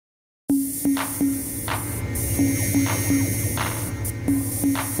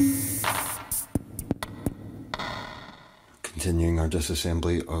Continuing our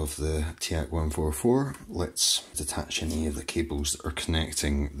disassembly of the Teac 144, let's detach any of the cables that are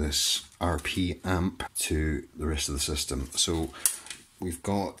connecting this RP amp to the rest of the system. So we've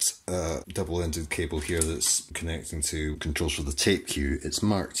got a double-ended cable here that's connecting to controls for the tape cue. It's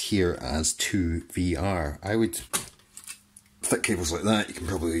marked here as 2VR. I would fit cables like that. You can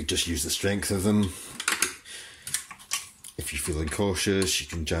probably just use the strength of them. If you're feeling cautious, you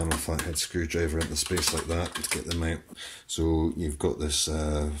can jam a flathead screwdriver into space like that to get them out. So you've got this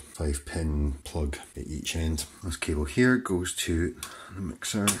 5-pin plug at each end. This cable here goes to the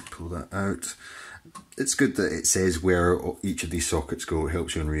mixer. Pull that out. It's good that it says where each of these sockets go. It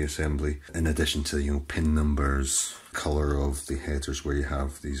helps you in reassembly. In addition to, you know, pin numbers, colour of the headers where you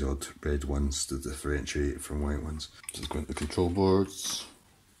have these odd red ones to differentiate from white ones. This is going to the control boards.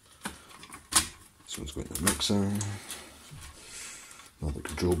 This one's going to the mixer. Another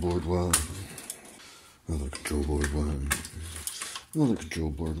control board one, another control board one, another control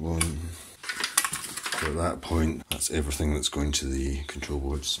board one. So at that point, that's everything that's going to the control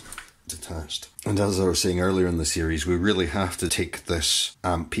boards detached. And as I was saying earlier in the series, we really have to take this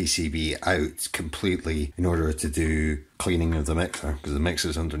amp PCB out completely in order to do cleaning of the mixer, because the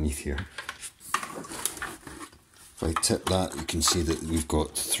mixer's underneath here. If I tip that, you can see that we've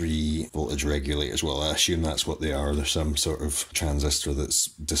got 3 voltage regulators. Well, I assume that's what they are. There's some sort of transistor that's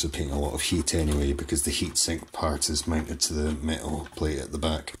dissipating a lot of heat anyway, because the heatsink part is mounted to the metal plate at the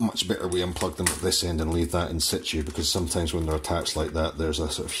back. Much better we unplug them at this end and leave that in situ, because sometimes when they're attached like that, there's a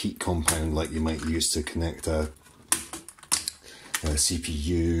sort of heat compound like you might use to connect a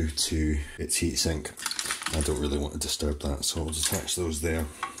CPU to its heatsink. I don't really want to disturb that, so I'll detach those there.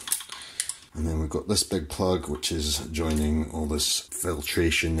 And then we've got this big plug, which is joining all this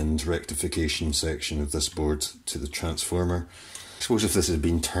filtration and rectification section of this board to the transformer. I suppose if this had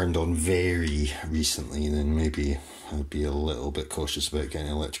been turned on very recently, then maybe I'd be a little bit cautious about getting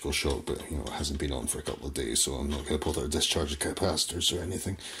electrical shock, but you know, it hasn't been on for a couple of days, so I'm not going to bother to discharge the capacitors or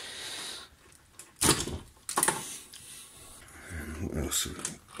anything. And what else have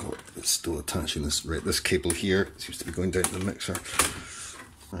we got? It's still attaching this, right, this cable here seems to be going down to the mixer.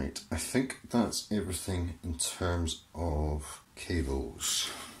 Right, I think that's everything in terms of cables.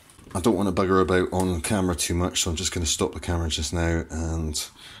 I don't want to bugger about on camera too much, so I'm just going to stop the camera just now, and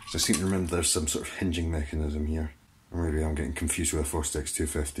I seem to remember there's some sort of hinging mechanism here. Or maybe I'm getting confused with a Fostex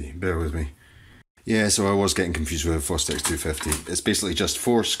 250, bear with me. Yeah, so I was getting confused with a Fostex 250. It's basically just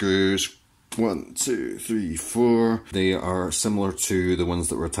 4 screws, 1, 2, 3, 4. They are similar to the ones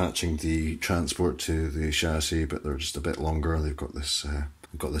that were attaching the transport to the chassis, but they're just a bit longer. They've got this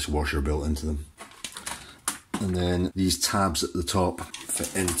washer built into them. And then these tabs at the top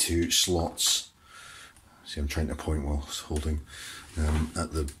fit into slots. See, I'm trying to point while holding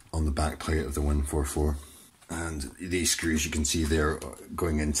on the back plate of the 144. And these screws, you can see they're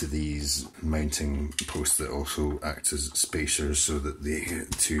going into these mounting posts that also act as spacers, so that the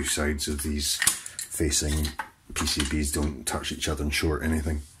 2 sides of these facing PCBs don't touch each other and short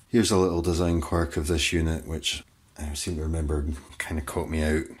anything. Here's a little design quirk of this unit, which I seem to remember kind of caught me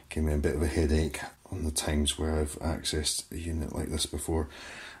out, gave me a bit of a headache on the times where I've accessed a unit like this before,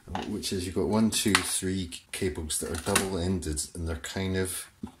 which is you've got 1, 2, 3 cables that are double-ended, and they're kind of,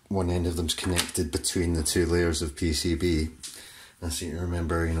 one end of them's connected between the 2 layers of PCB. I seem to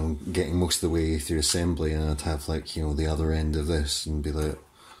remember, you know, getting most of the way through assembly, and I'd have, like, you know, the other end of this and be like,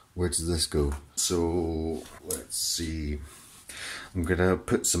 where does this go? So let's see, I'm gonna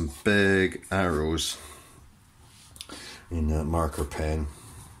put some big arrows in a marker pen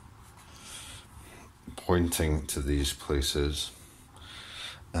pointing to these places,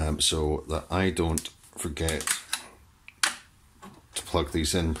 so that I don't forget to plug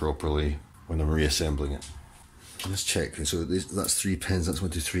these in properly when I'm reassembling it. Let's check. So that's 3 pins. That's 1,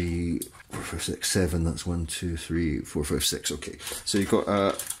 2, 3, 4, 5, 6, 7. That's 1, 2, 3, 4, 5, 6. Okay. So you've got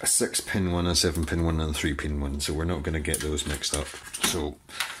a 6-pin one, a 7-pin one, and a 3-pin one. So we're not going to get those mixed up. So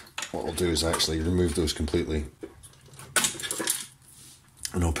what I'll do is actually remove those completely,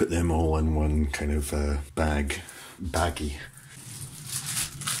 and I'll put them all in one kind of baggie.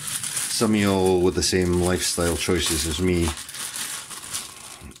 Some of y'all with the same lifestyle choices as me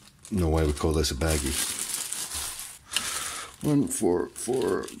know why we call this a baggie. 1, 4,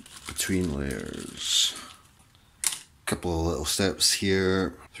 4 between layers. Couple of little steps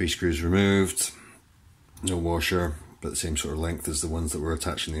here. 3 screws removed. No washer, but the same sort of length as the ones that were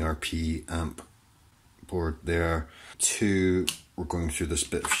attaching the RP amp board there. 2, we're going through this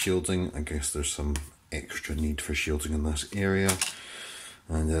bit of shielding. I guess there's some extra need for shielding in this area.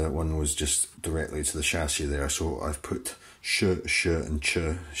 and one was just directly to the chassis there. So I've put and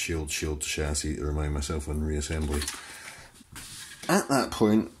shield chassis to remind myself on reassembly. At that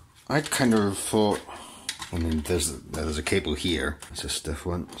point, I'd kind of thought, I mean, there's a cable here. It's a stiff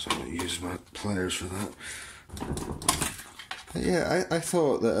one, so I'm going to use my pliers for that. But yeah, I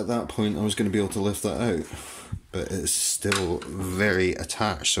thought that at that point I was going to be able to lift that out, but it's still very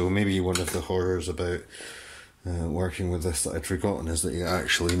attached. So maybe one of the horrors about working with this that I'd forgotten is that you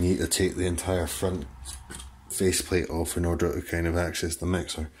actually need to take the entire front faceplate off in order to kind of access the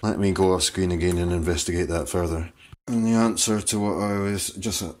mixer. Let me go off screen again and investigate that further. And the answer to what I was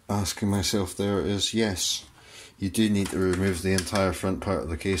just asking myself there is yes. You do need to remove the entire front part of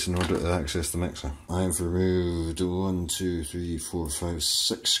the case in order to access the mixer. I've removed 1, 2, 3, 4, 5,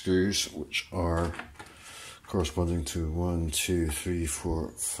 6 screws, which are corresponding to 1, 2, 3,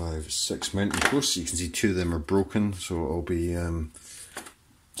 4, 5, 6 mounting posts. You can see 2 of them are broken, so I'll be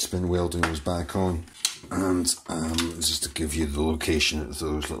spin welding those back on. And just to give you the location of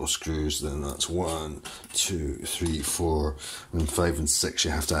those little screws, then that's 1, 2, 3, 4, and 5 and 6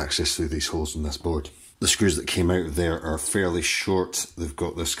 you have to access through these holes in this board. The screws that came out of there are fairly short. They've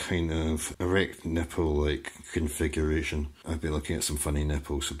got this kind of erect nipple-like configuration. I'd be looking at some funny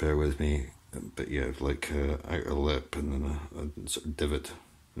nipples, so bear with me. But yeah, like an outer lip and then a sort of divot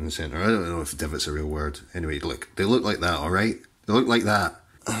in the centre. I don't know if divot's a real word. Anyway, look, they look like that, alright? They look like that.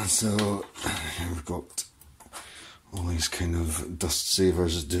 So we've got all these kind of dust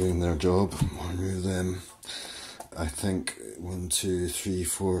savers doing their job. I'll remove them. I think 1, 2, 3,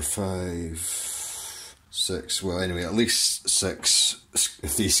 4, 5, 6. Well, anyway, at least 6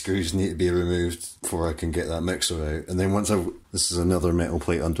 if these screws need to be removed before I can get that mixer out. And then once this is another metal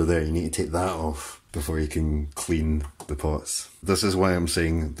plate under there, you need to take that off before you can clean the pots. This is why I'm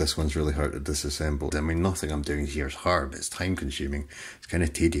saying this one's really hard to disassemble. I mean, nothing I'm doing here is hard, but it's time consuming. It's kind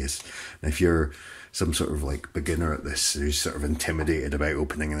of tedious. And if you're some sort of like beginner at this who's sort of intimidated about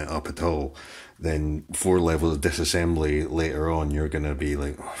opening it up at all, then 4 levels of disassembly later on, you're going to be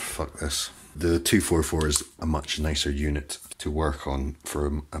like, oh, fuck this. The 244 is a much nicer unit to work on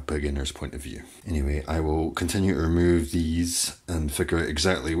from a beginner's point of view. Anyway, I will continue to remove these and figure out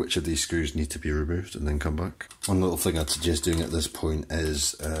exactly which of these screws need to be removed and then come back. One little thing I'd suggest doing at this point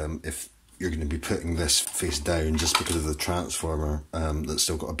is if you're going to be putting this face down, just because of the transformer that's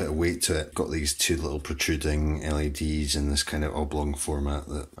still got a bit of weight to it, got these 2 little protruding LEDs in this kind of oblong format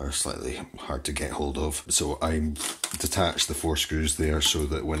that are slightly hard to get hold of. So I detached the 4 screws there so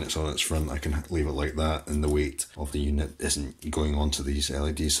that when it's on its front I can leave it like that and the weight of the unit isn't going onto these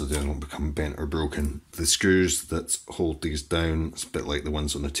LEDs so they don't become bent or broken. The screws that hold these down, it's a bit like the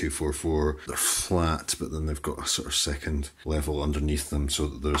ones on the 244, they're flat but then they've got a sort of second level underneath them so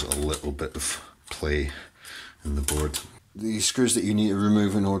that there's a little bit of play in the board. The screws that you need to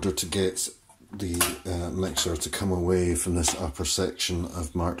remove in order to get the mixer to come away from this upper section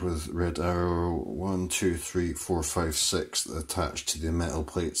I've marked with red arrow. 1, 2, 3, 4, 5, 6 attached to the metal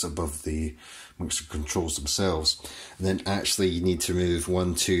plates above the mixer controls themselves. And then actually you need to remove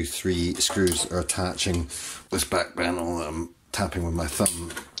 1, 2, 3 screws that are attaching this back panel that I'm tapping with my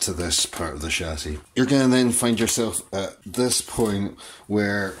thumb to this part of the chassis. You're going to then find yourself at this point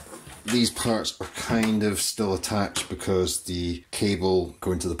where these parts are kind of still attached because the cable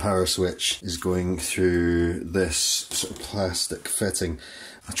going to the power switch is going through this sort of plastic fitting.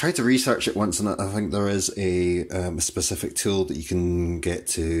 I tried to research it once and I think there is a specific tool that you can get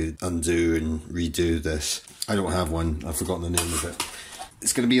to undo and redo this. I don't have one, I've forgotten the name of it.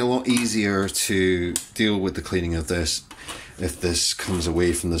 It's going to be a lot easier to deal with the cleaning of this if this comes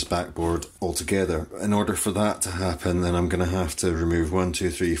away from this backboard altogether. In order for that to happen, then I'm going to have to remove 1, 2,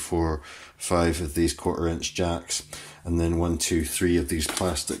 3, 4, 5 of these 1/4 inch jacks and then 1, 2, 3 of these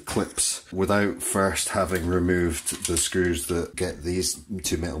plastic clips without first having removed the screws that get these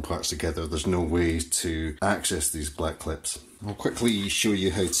 2 metal parts together. There's no way to access these black clips. I'll quickly show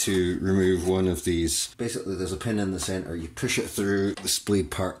you how to remove one of these. Basically there's a pin in the centre, you push it through, the splayed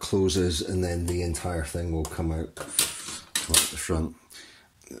part closes and then the entire thing will come out at the front.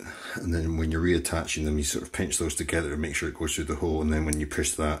 And then when you're reattaching them you sort of pinch those together to make sure it goes through the hole, and then when you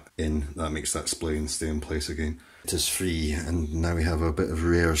push that in that makes that spline stay in place again. It is free, and now we have a bit of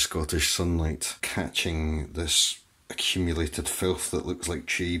rare Scottish sunlight catching this accumulated filth that looks like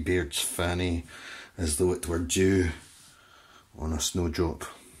Treebeard's fanny as though it were dew on a snowdrop.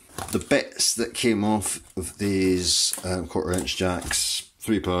 The bits that came off of these 1/4 inch jacks,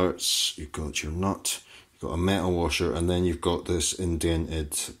 3 parts. You've got your nut, you've got a metal washer, and then you've got this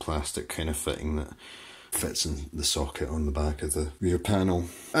indented plastic kind of fitting that fits in the socket on the back of the rear panel.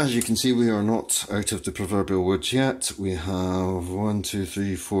 As you can see, we are not out of the proverbial woods yet. We have 1, 2,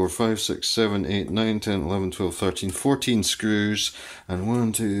 3, 4, 5, 6, 7, 8, 9, 10, 11, 12, 13, 14 screws, and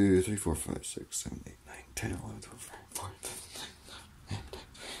 1, 2, 3, 4, 5, 6, 7, 8, 9, 10, 11, 12, 13, 14,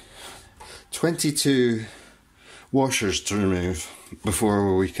 22 washers to remove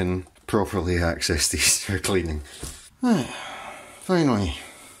before we can properly access these for cleaning. Finally,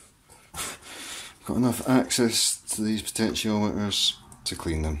 got enough access to these potentiometers to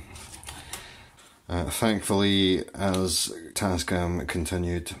clean them. Thankfully, as Tascam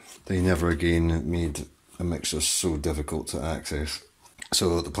continued, they never again made a mixer so difficult to access.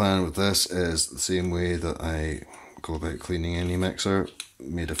 So the plan with this is the same way that I go about cleaning any mixer.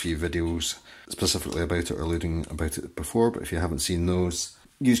 Made a few videos specifically about it or alluding about it before, but if you haven't seen those,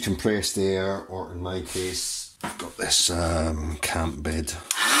 use compressed air, or in my case, I've got this camp bed.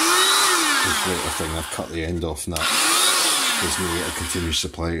 This little thing, I've cut the end off, and that gives me a continuous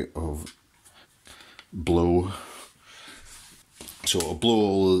supply of blow. So it'll blow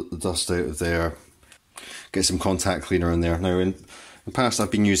all the dust out of there, get some contact cleaner in there. Now in the past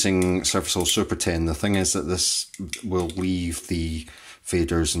I've been using Surface All Super 10. The thing is that this will leave the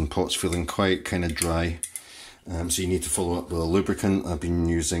faders and pots feeling quite kind of dry. So you need to follow up with a lubricant. I've been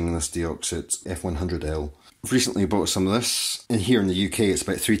using this Deoxit F100L. I've recently bought some of this, and here in the UK it's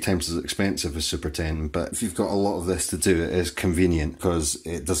about 3 times as expensive as Super 10, but if you've got a lot of this to do, it is convenient because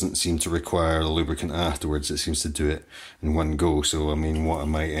it doesn't seem to require the lubricant afterwards. It seems to do it in one go. So I mean, what I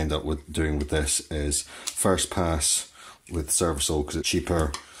might end up doing with this is first pass with Surface All because it's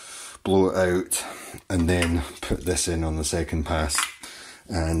cheaper, blow it out, and then put this in on the second pass.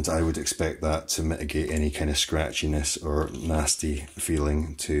 And I would expect that to mitigate any kind of scratchiness or nasty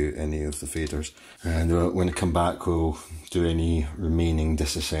feeling to any of the faders. And when I come back, we'll do any remaining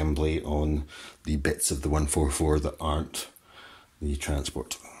disassembly on the bits of the 144 that aren't the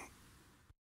transport.